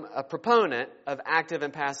I am a proponent of active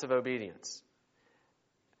and passive obedience.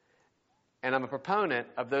 And I'm a proponent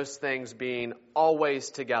of those things being always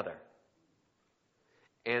together.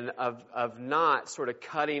 And of not sort of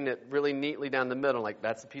cutting it really neatly down the middle, like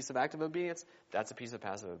that's a piece of active obedience, that's a piece of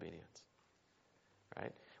passive obedience.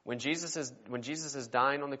 Right? When Jesus is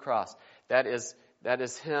dying on the cross, that is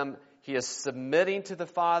him. He is submitting to the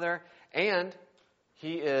Father, and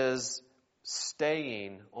he is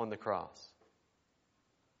staying on the cross.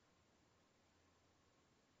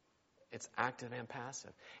 It's active and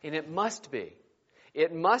passive, and it must be.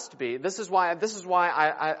 It must be. This is why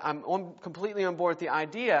I'm completely on board with the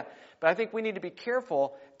idea, but I think we need to be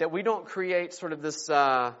careful that we don't create sort of this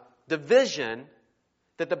division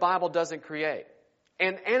that the Bible doesn't create.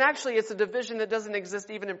 And actually, it's a division that doesn't exist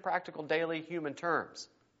even in practical daily human terms.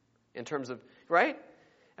 In terms of, right?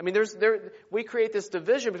 I mean, we create this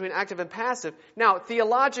division between active and passive. Now,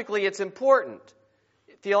 theologically, it's important.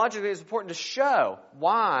 Theologically, it's important to show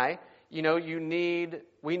why, we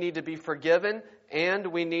need to be forgiven. And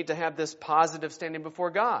we need to have this positive standing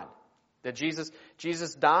before God. That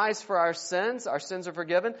Jesus dies for our sins are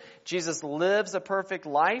forgiven. Jesus lives a perfect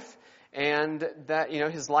life, and that,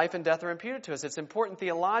 his life and death are imputed to us. It's important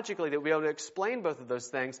theologically that we be able to explain both of those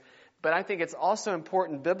things, but I think it's also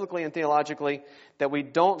important biblically and theologically that we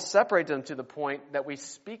don't separate them to the point that we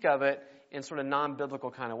speak of it in sort of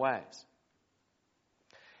non-biblical kind of ways.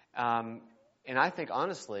 And I think,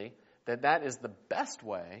 honestly, that is the best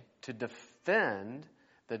way to defend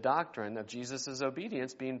the doctrine of Jesus'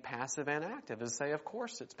 obedience being passive and active, is say, of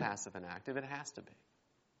course it's passive and active. It has to be.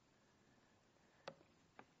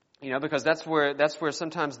 Because that's where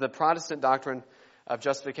sometimes the Protestant doctrine of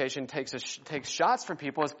justification takes shots from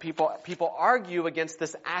people, as people argue against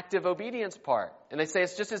this active obedience part. And they say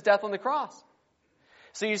it's just his death on the cross.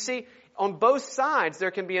 So you see, on both sides,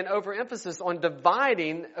 there can be an overemphasis on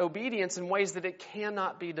dividing obedience in ways that it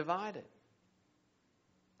cannot be divided.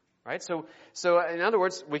 Right? So in other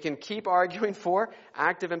words, we can keep arguing for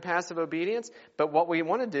active and passive obedience, but what we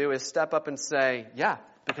want to do is step up and say, yeah,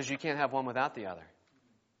 because you can't have one without the other.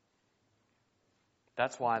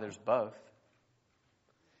 That's why there's both.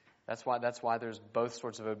 That's why there's both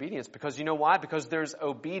sorts of obedience. Because you know why? Because there's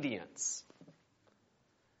obedience.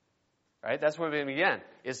 Right? That's where we begin.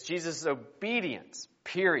 It's Jesus' obedience,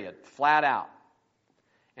 period, flat out.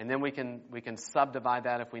 And then we can subdivide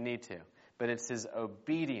that if we need to. But it's his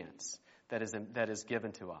obedience that is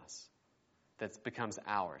given to us, that becomes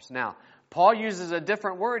ours. Now, Paul uses a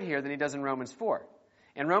different word here than he does in Romans 4.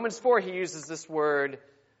 In Romans 4, he uses this word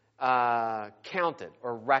counted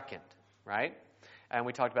or reckoned, right? And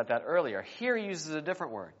we talked about that earlier. Here he uses a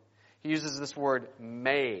different word. He uses this word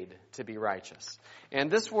made to be righteous. And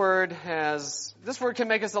this word can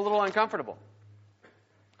make us a little uncomfortable.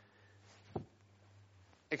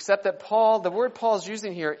 Except that the word Paul's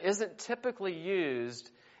using here isn't typically used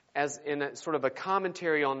as in a sort of a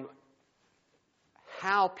commentary on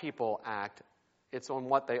how people act. It's on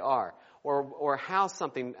what they are. Or how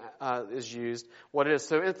something is used, what it is.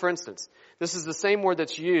 So, for instance, this is the same word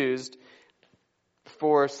that's used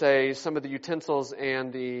for, say, some of the utensils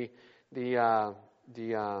and the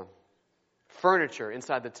furniture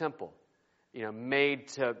inside the temple. Made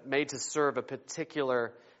to serve a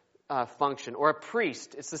particular function. Or a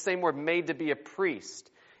priest. It's the same word, made to be a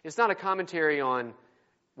priest. It's not a commentary on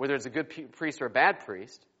whether it's a good priest or a bad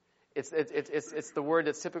priest. It's the word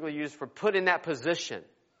that's typically used for put in that position.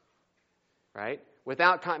 Right?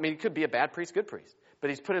 It could be a bad priest, good priest. But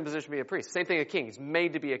he's put in a position to be a priest. Same thing a king. He's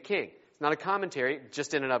made to be a king. It's not a commentary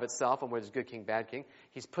just in and of itself on whether it's good king, bad king.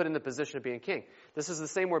 He's put in the position of being king. This is the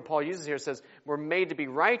same word Paul uses here. It says, we're made to be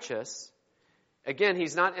righteous. Again,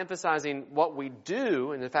 he's not emphasizing what we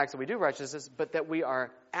do and the fact that we do righteousness, but that we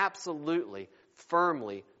are absolutely,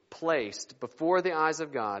 firmly placed before the eyes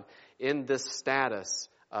of God in this status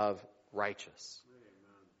of righteous.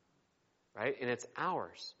 Right? And it's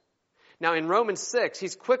ours. Now, in Romans 6,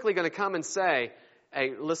 he's quickly going to come and say,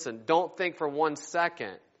 hey, listen, don't think for 1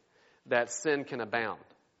 second that sin can abound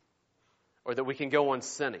or that we can go on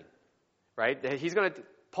sinning, right?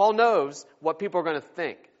 Paul knows what people are going to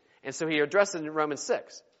think. And so he addresses it in Romans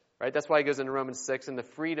 6, right? That's why he goes into Romans 6 and the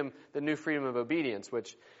new freedom of obedience,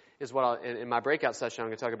 which is what in my breakout session, I'm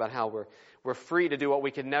going to talk about how we're free to do what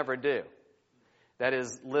we could never do. That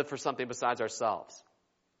is, live for something besides ourselves,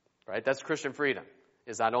 right? That's Christian freedom.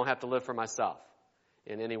 Is I don't have to live for myself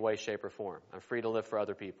in any way, shape, or form. I'm free to live for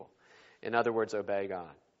other people. In other words, obey God.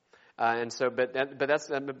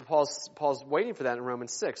 Paul's waiting for that in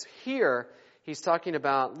Romans 6. Here, he's talking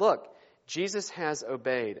about, look, Jesus has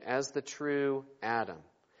obeyed as the true Adam.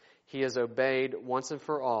 He has obeyed once and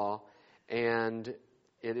for all, and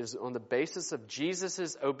it is on the basis of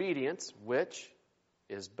Jesus' obedience, which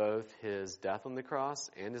is both his death on the cross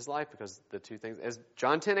and his life, because the two things, as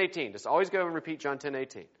John 10:18, just always go and repeat John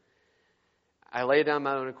 10:18. I lay down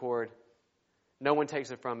my own accord. No one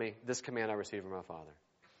takes it from me. This command I received from my Father.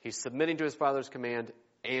 He's submitting to his Father's command,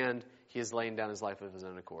 and he is laying down his life of his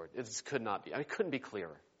own accord. It just could not be. It couldn't be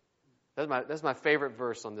clearer. That's my favorite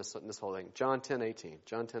verse on this whole thing. John 10:18.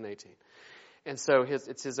 John 10:18. And so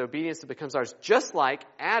it's his obedience that becomes ours, just like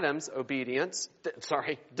Adam's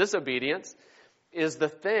disobedience is the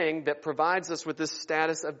thing that provides us with this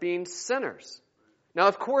status of being sinners. Now,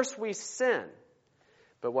 of course, we sin.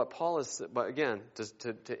 But what Paul is, again,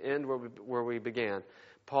 to end where we began,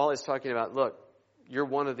 Paul is talking about, look, you're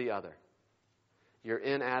one or the other. You're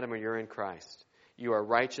in Adam or you're in Christ. You are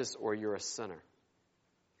righteous or you're a sinner.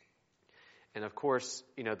 And of course,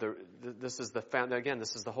 this is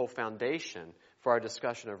the whole foundation for our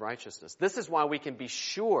discussion of righteousness. This is why we can be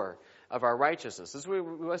sure of our righteousness. This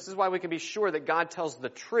is why we can be sure that God tells the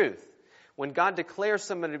truth. When God declares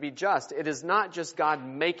someone to be just, it is not just God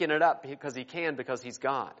making it up because he's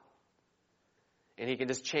God. And he can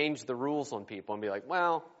just change the rules on people and be like,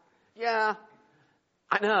 well, yeah,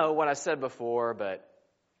 I know what I said before, but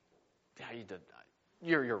yeah, you did that.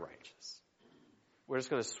 You're righteous. We're just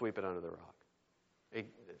going to sweep it under the rug.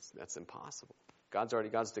 That's impossible.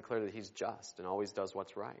 God's declared that he's just and always does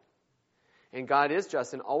what's right. And God is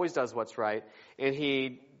just and always does what's right. And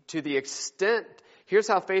here's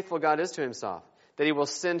how faithful God is to himself, that he will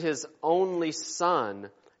send his only Son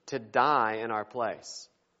to die in our place.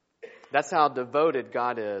 That's how devoted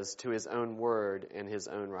God is to his own word and his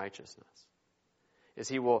own righteousness.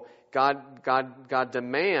 God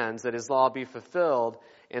demands that his law be fulfilled.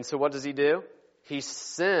 And so what does he do? He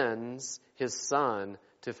sends his Son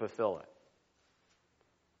to fulfill it.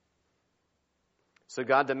 So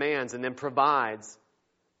God demands and then provides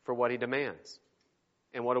for what he demands.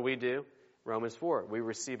 And what do? Romans 4, we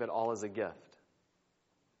receive it all as a gift.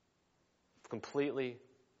 Completely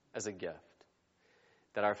as a gift.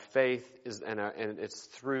 That our faith is, and it's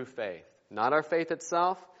through faith. Not our faith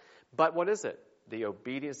itself, but what is it? The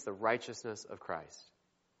obedience, the righteousness of Christ.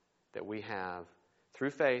 That we have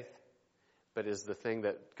through faith, but is the thing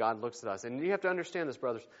that God looks at us. And you have to understand this,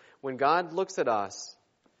 brothers. When God looks at us,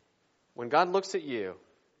 when God looks at you,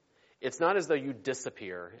 it's not as though you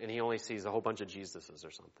disappear and he only sees a whole bunch of Jesuses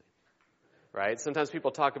or something. Right? Sometimes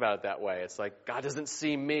people talk about it that way. It's like, God doesn't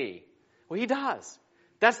see me. Well, he does.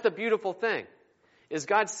 That's the beautiful thing. Is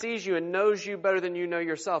God sees you and knows you better than you know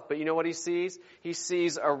yourself. But you know what he sees? He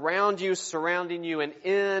sees around you, surrounding you, and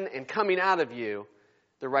in and coming out of you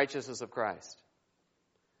the righteousness of Christ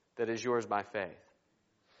that is yours by faith.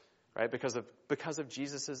 Right? Because of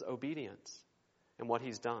Jesus' obedience and what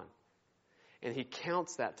he's done. And he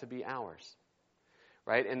counts that to be ours.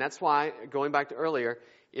 Right? And that's why, going back to earlier,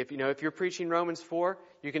 if you're preaching Romans 4,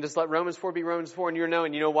 you can just let Romans 4 be Romans 4 and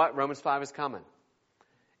you know what? Romans 5 is coming.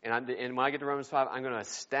 And when I get to Romans 5, I'm going to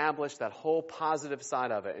establish that whole positive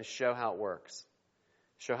side of it and show how it works.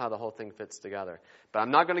 Show how the whole thing fits together. But I'm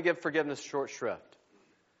not going to give forgiveness short shrift.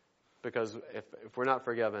 Because if we're not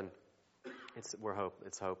forgiven, it's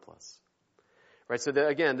hopeless. Right? So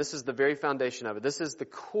again, this is the very foundation of it. This is the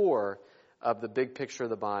core of the big picture of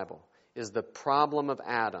the Bible, is the problem of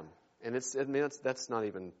Adam. And that doesn't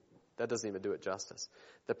even do it justice.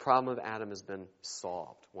 The problem of Adam has been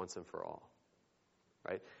solved once and for all.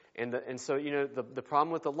 Right? And so, the problem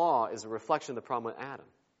with the law is a reflection of the problem with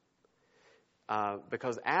Adam.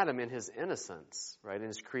 Because Adam, in his innocence, right, in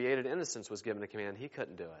his created innocence, was given a command he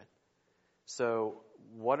couldn't do it. So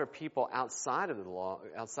what are people outside of the law,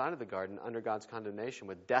 outside of the garden, under God's condemnation,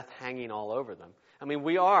 with death hanging all over them? I mean,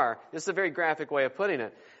 this is a very graphic way of putting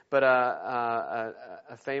it, but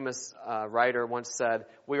a famous writer once said,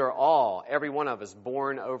 we are all, every one of us,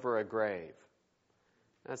 born over a grave.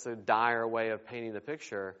 That's a dire way of painting the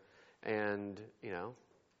picture, and,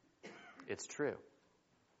 it's true.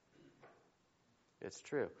 It's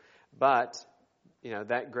true. But,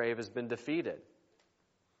 that grave has been defeated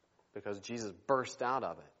because Jesus burst out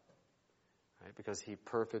of it, right? Because he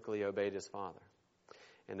perfectly obeyed his Father.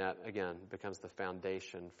 And that, again, becomes the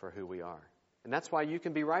foundation for who we are. And that's why you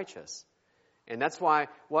can be righteous. And that's why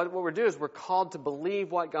what we're doing is we're called to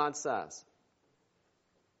believe what God says.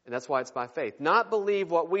 And that's why it's by faith. Not believe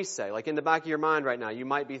what we say. Like in the back of your mind right now, you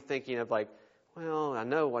might be thinking of like, well, I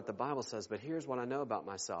know what the Bible says, but here's what I know about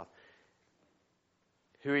myself.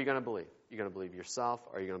 Who are you going to believe? You're going to believe yourself,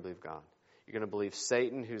 or are you going to believe God? You're going to believe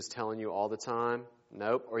Satan, who's telling you all the time?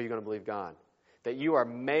 Nope. Or are you going to believe God? That you are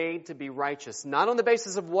made to be righteous, not on the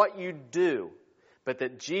basis of what you do, but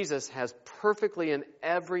that Jesus has perfectly in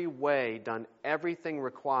every way done everything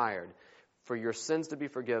required for your sins to be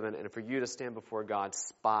forgiven and for you to stand before God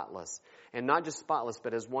spotless. And not just spotless,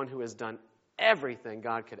 but as one who has done everything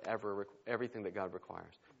everything that God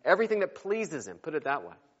requires. Everything that pleases him, put it that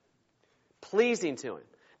way. Pleasing to him.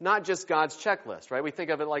 Not just God's checklist, right? We think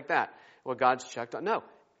of it like that. Well, God's checked on. No,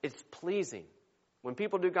 it's pleasing. When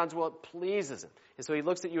people do God's will, it pleases him. And so he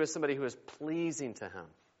looks at you as somebody who is pleasing to him.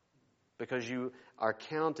 Because you are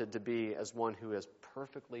counted to be as one who has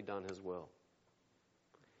perfectly done his will.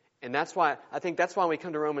 And that's why when we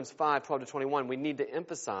come to Romans 5, 12 to 21, we need to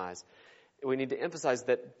emphasize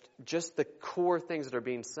that just the core things that are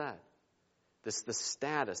being said. The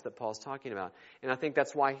status that Paul's talking about. And I think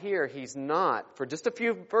that's why here he's not, for just a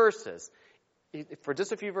few verses,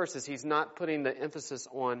 he's not putting the emphasis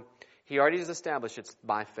on, he already has established it's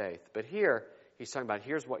by faith. But here, he's talking about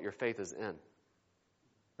here's what your faith is in.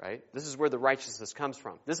 Right? This is where the righteousness comes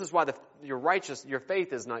from. This is why your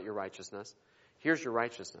faith is not your righteousness. Here's your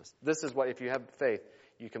righteousness. This is what, if you have faith,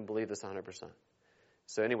 you can believe this 100%.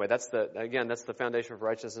 So anyway, that's the foundation of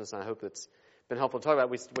righteousness, and I hope it's been helpful to talk about.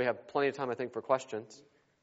 We have plenty of time, I think, for questions.